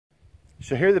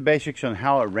So here are the basics on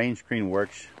how a rain screen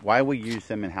works, why we use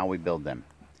them, and how we build them.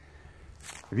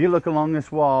 If you look along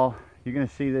this wall, you're going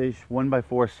to see these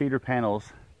 1x4 cedar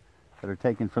panels that are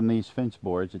taken from these fence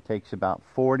boards. It takes about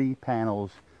 40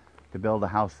 panels to build a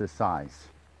house this size.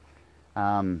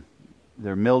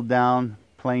 They're milled down,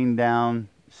 planed down,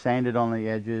 sanded on the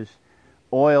edges,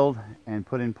 oiled, and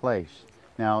put in place.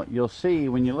 Now you'll see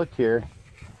when you look here,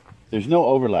 there's no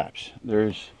overlaps.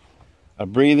 There's a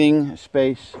breathing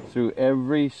space through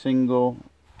every single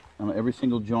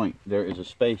joint. There is a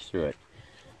space through it.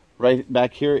 Right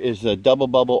back here is the double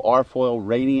bubble R-foil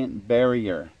radiant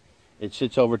barrier. It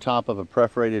sits over top of a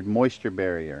perforated moisture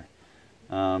barrier.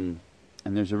 And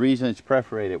there's a reason it's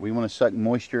perforated. We want to suck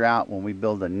moisture out when we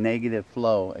build a negative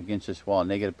flow against this wall,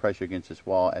 negative pressure against this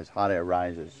wall as hot air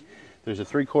rises. There's a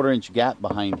 3/4 inch gap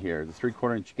behind here. The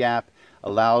 3/4 inch gap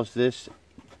allows this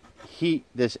heat,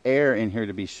 this air in here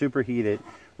to be superheated,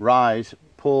 rise,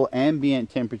 pull ambient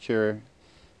temperature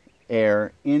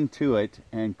air into it,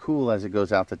 and cool as it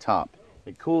goes out the top.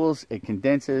 It cools, it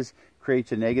condenses,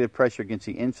 creates a negative pressure against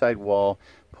the inside wall,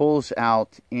 pulls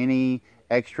out any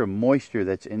extra moisture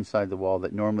that's inside the wall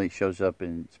that normally shows up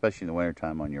in, especially in the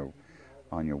wintertime, on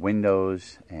your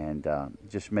windows, and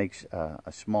just makes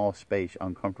a small space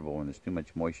uncomfortable when there's too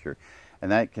much moisture.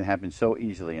 And that can happen so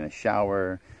easily in a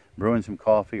shower, brewing some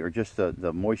coffee, or just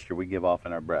the moisture we give off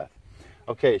in our breath.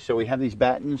 Okay, so we have these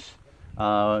battens.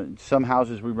 Some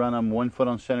houses we run them 1 foot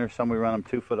on center, some we run them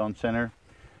 2 foot on center.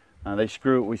 We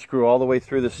screw all the way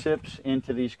through the sips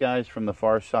into these guys from the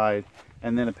far side,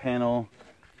 and then a panel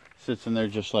sits in there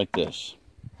just like this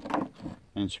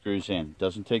and screws in.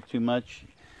 Doesn't take too much.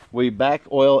 We back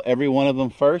oil every one of them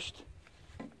first,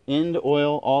 end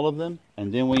oil all of them,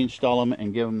 and then we install them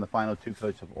and give them the final 2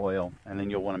 coats of oil, and then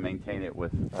you'll want to maintain it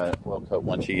with oil coat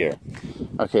once a year.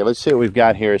 Okay, let's see what we've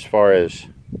got here as far as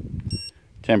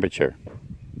temperature.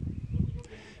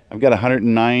 I've got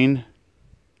 109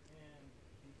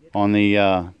 on the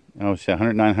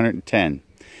 109, 110.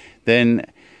 Then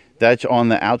that's on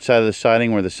the outside of the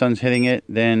siding where the sun's hitting it.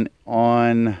 Then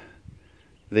on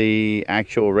the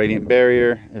actual radiant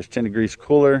barrier, it's 10 degrees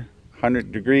cooler,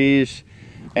 100 degrees.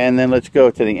 And then let's go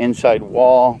to the inside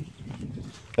wall.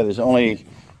 That is only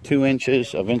 2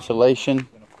 inches of insulation.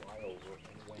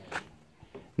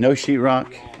 No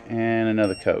sheetrock, and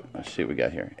another coat. Let's see what we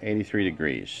got here. 83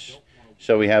 degrees.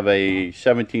 So we have a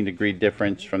 17 degree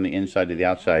difference from the inside to the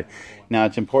outside. Now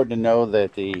it's important to know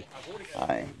that the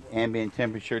ambient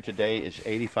temperature today is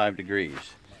 85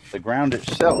 degrees. The ground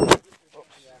itself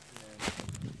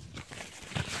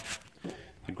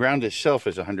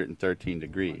is 113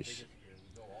 degrees.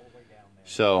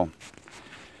 So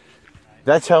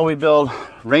that's how we build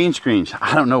rain screens.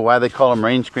 I don't know why they call them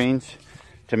rain screens.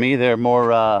 To me, they're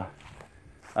more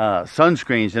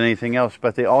sunscreens than anything else,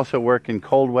 but they also work in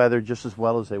cold weather just as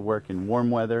well as they work in warm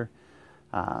weather.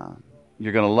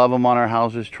 You're going to love them on our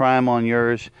houses. Try them on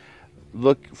yours.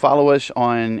 Follow us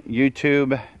on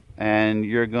YouTube, and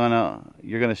you're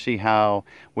gonna see how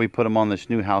we put them on this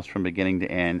new house from beginning to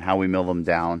end, how we mill them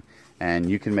down, and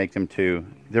you can make them too.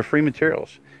 They're free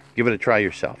materials. Give it a try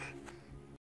yourself.